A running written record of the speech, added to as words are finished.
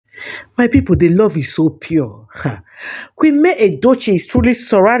My people, the love is so pure. Ha. Queen Edochie is truly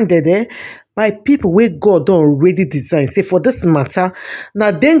surrounded by people where God don already design. Say for this matter,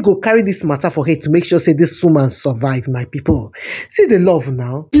 now then go carry this matter for her to make sure say this woman survive, my people. See the love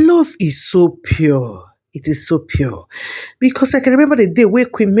now. Love is so pure. It is so pure. Because I can remember the day where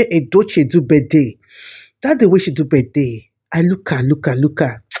Queen Edochie do birthday. That the way she do birthday, I look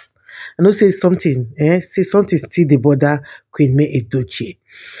her. I know say something, say something still the bother Queen Edochie.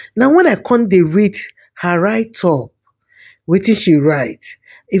 Now when I come dey read her write up, wetin she write,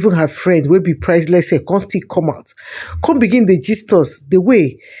 even her friend will be priceless here, come still come out, come begin the gist us the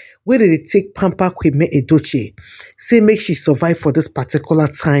way where they take pamper Queen Edochie, say make she survive for this particular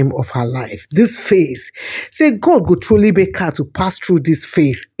time of her life, this phase. Say God go truly make her to pass through this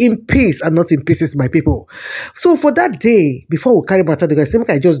phase in peace and not in pieces, my people. So for that day, before we carry matter, the guy say make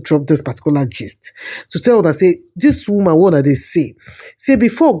I just drop this particular gist to tell her, say this woman, what they say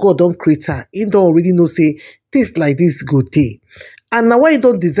before God don't create her, he don't already know say things like this go day. And now why you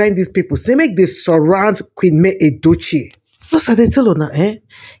don't design these people? Say make they surround Queen Edochie. Plus, I tell her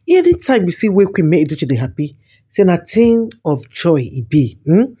anytime you see where Queen Edochie they happy, say a thing of joy it be.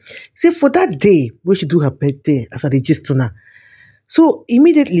 Say for that day when she do her birthday, as I dey gist to her. So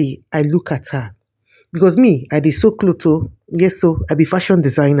immediately I look at her because me I dey so clothes. Yes, so I be fashion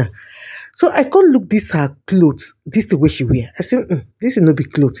designer. So I can't look this her clothes. This the way she wear. I say this is no be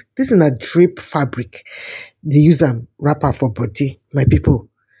clothes. This is a drape fabric. They use them wrapper for body, my people.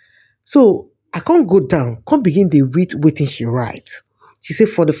 So I can't go down, can't begin the read waiting she writes. She said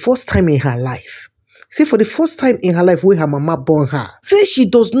for the first time in her life. Say for the first time in her life where her mama born her. Say she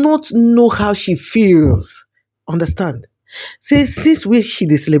does not know how she feels. Understand? Say since where she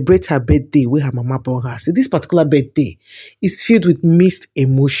dey celebrate her birthday where her mama born her. Say this particular birthday is filled with mixed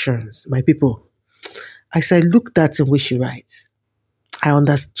emotions, my people. As I looked at the way she writes, I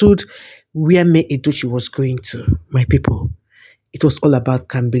understood where Edochie was going to, my people. It was all about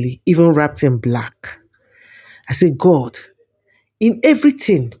Kambili, even wrapped in black. I said, God, in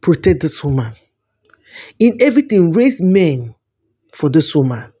everything, protect this woman. In everything, raise men for this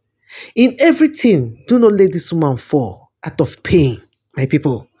woman. In everything, do not let this woman fall out of pain, my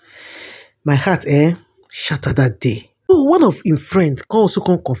people. My heart, shattered that day. So one of his friends can also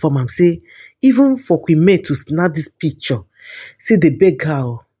come confirm and say, even for Queen May to snap this picture, say the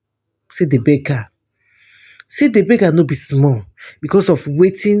beggar, say the beggar. Say the beggar no be small because of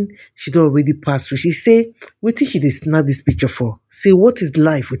waiting she don't already pass through. She say, waiting she dey snap this picture for. Say, what is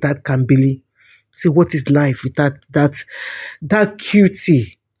life without Kambili? Say, what is life without that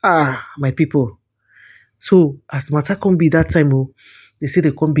cutie? Ah, my people. So as matter can be that time, they say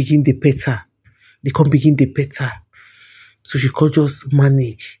they can't begin the pet her. They can't begin the pet her. So she can't just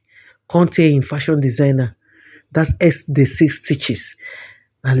manage. Can't tell in fashion designer. That's the 6 stitches.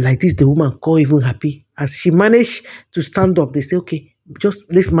 And like this, the woman can't even happy. As she managed to stand up, they say, okay,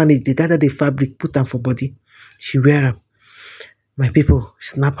 just let's manage. They gather the fabric, put them for body. She wear them. My people,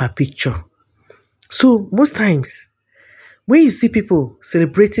 snap her picture. So most times, when you see people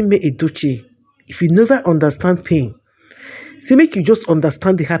celebrating Edochie, if you never understand pain, say make you just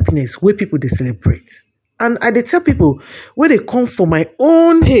understand the happiness where people they celebrate. And I dey tell people, where they come from my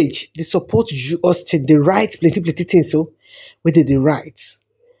own age, they support you, Austin, they write plenty things, so where they write.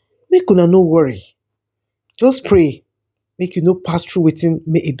 Make una no worry. Just pray. Make you no pass through waiting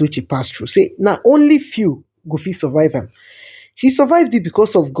Edochie pass through. Say, now only few go fit survive am. She survived it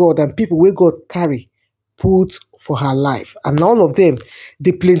because of God and people where God carry put for her life. And all of them,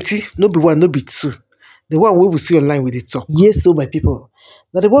 they plenty, no be one, no be two. The one we will see online with the talk. Yes, so my people.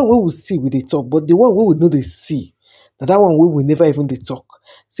 Now the one we will see with the talk, but the one we will know they see. That one we will never even they talk.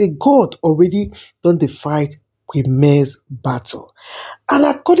 Say God already done the fight Queen May's battle. And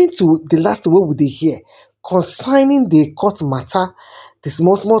according to the last way we dey hear, concerning the court matter, the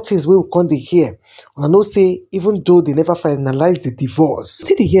small things we will come dey hear. And I know say, even though they never finalize the divorce,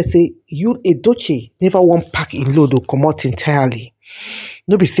 still they hear say, Yul Edochie never want pack in law to come out entirely.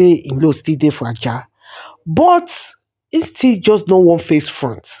 No be say in law still there for a jar. But it still just no one face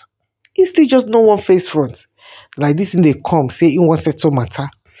front. It still just no one face front. Like this in they come, say in one settle matter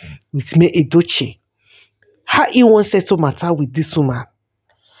with Edochie. How he won't settle matter with this woman?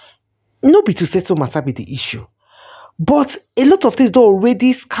 No be to settle matter be the issue. But a lot of things don't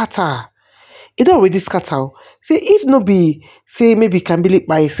already scatter. It don't already scatter. Say if no be, say maybe can be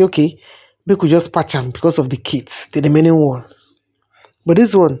by say okay, we could just patch them because of the kids, the remaining ones. But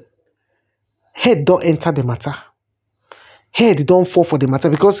this one, head don't enter the matter. Head don't fall for the matter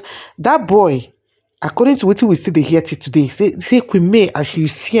because that boy, according to what we still hear today, say Queen May as you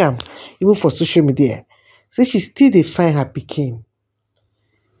see him, even for social media. Say she still dey find her pikin.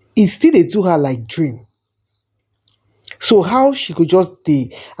 it still dey do her like dream. So how she could just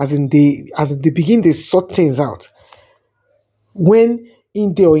as in they begin they sort things out when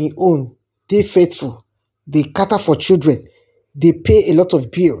in their own they faithful, they cater for children, they pay a lot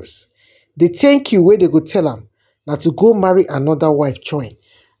of bills. They thank you where they go tell them now to go marry another wife join.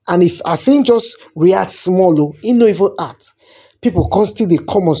 And if I saying just react small, in no even act, people constantly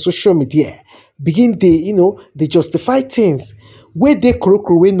come on social media, begin they justify things where they kuro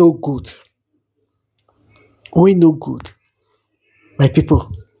we no good. We no good. My people,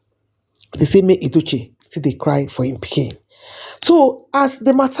 they say me Edochie still they cry for him pikin. So as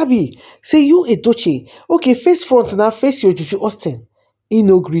the matter be, say you Edochie, okay, face front now, face your Juju Austin. He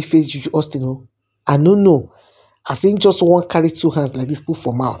no gree face Juju Austin, no. I don't know. I think just one carry two hands like this put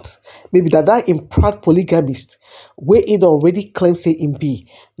for mouth. Maybe that in proud polygamist, where it already claims say him be,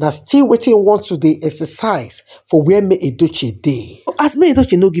 that still waiting want to they exercise for where me Edochie day. As me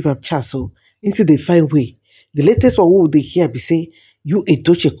Edochie no give am chance, so instead they find way. The latest one what would they hear be say, you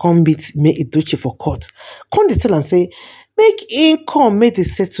Edochie come meet me Edochie for court. Come they tell am say, make him come, make they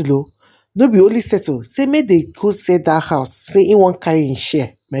settle. No be only settle. Say make they go sell that house. Say he won't carry in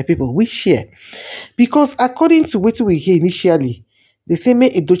share. My people, we share. Because according to what we hear initially, they say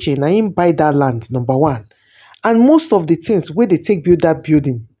make Edochie na him buy that land, number one. And most of the things where they take build that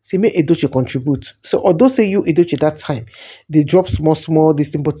building, say make Edochie contribute. So although say you Edochie that time, they drop small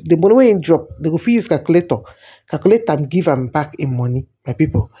this thing, but the money wey him drop, they go fit use calculator. Calculate and give them back in money, my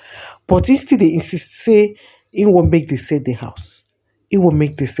people. But instead they insist say he won't make they sell the house. He won't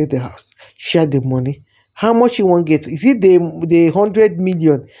make they sell the house. Share the money. How much he won't get? Is it the 100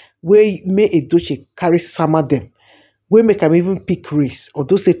 million where make Edochie carry some of them? Where make him even pick race?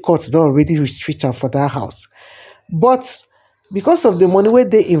 Although say courts don't already restrict him for that house. But because of the money where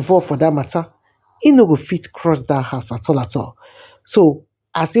they involved for that matter, he no go fit cross that house at all. So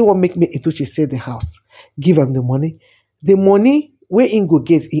as he won't make me Edochie sell the house, give him the money where he go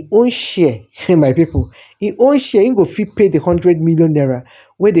get his own share. My people, his own share, he go fit pay the 100 million naira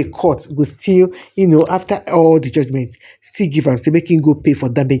where the court go still, after all the judgment, still give him, say make him go pay for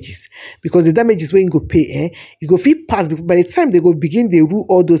damages. Because the damages where he go pay, he go fit pass. By the time they go begin, they rule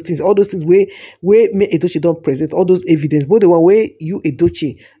all those things where me Edochie don't present all those evidence, but the one where you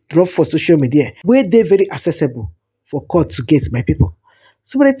Edochie drop for social media, where they very accessible for court to get, my people.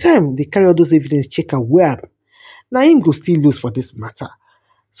 So by the time they carry all those evidence, check out where now him go still lose for this matter.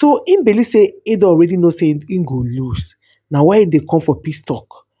 So him believe say he don't already know say him go lose. Now why they come for peace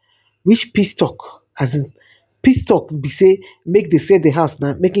talk? Which peace talk? As in peace talk be say make they sell the house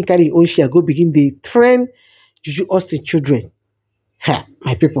now, making carry his own share, go begin they train Juju Austin children. Ha,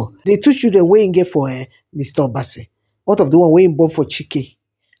 my people. The two children where him get for Mr. Obasi. What of the one where him born for Chike?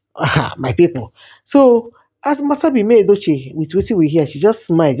 Aha, my people. So as matter be me Edochie, with what we hear, she just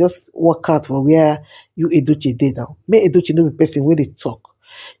smile, just walk out from where you Edochie did now. Me Edochie no be person where they talk.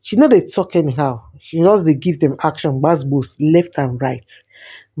 She know they talk anyhow. She just they give them action, both left and right,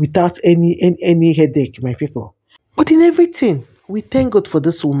 without any headache, my people. But in everything, we thank God for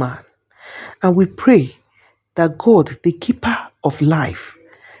this woman, and we pray that God, the keeper of life,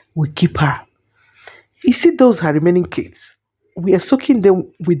 will keep her. You see those her remaining kids, we are soaking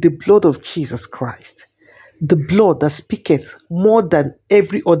them with the blood of Jesus Christ. The blood that speaketh more than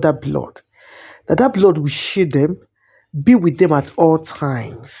every other blood. That blood will shield them, be with them at all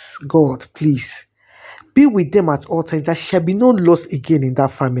times. God, please, be with them at all times. There shall be no loss again in that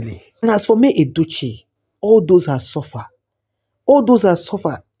family. And as for me, Edochie, all those are suffer. All those are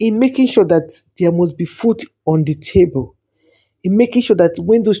suffer in making sure that there must be food on the table. In making sure that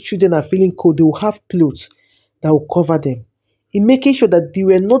when those children are feeling cold, they will have clothes that will cover them. In making sure that they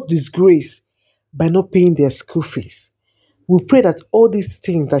were not disgraced by not paying their school fees. We pray that all these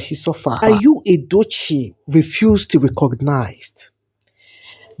things that she suffered, that you Edochie refused to recognize.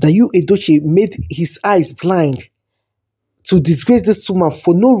 That you Edochie made his eyes blind to disgrace this woman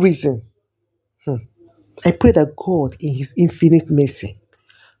for no reason. I pray that God in his infinite mercy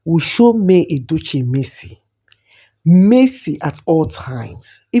will show me Edochie mercy. Mercy at all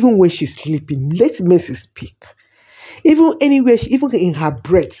times. Even when she's sleeping, let mercy speak. Even anywhere, even in her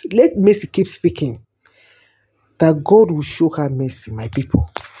breath, let mercy keep speaking. That God will show her mercy, my people.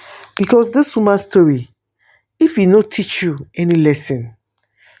 Because this woman's story, if he not teach you any lesson,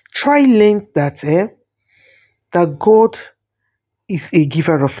 try learn that that God is a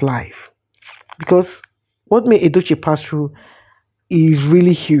giver of life. Because what made Edochie pass through is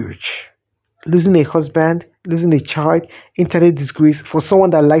really huge. Losing a husband, losing a child, internet disgrace for someone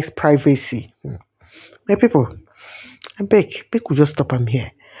that likes privacy. My people, I beg we just stop him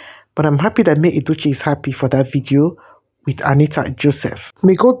here. But I'm happy that me Edochie is happy for that video. with Anita Joseph.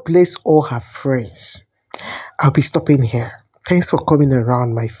 May God bless all her friends. I'll be stopping here. Thanks for coming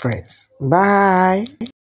around, my friends. Bye.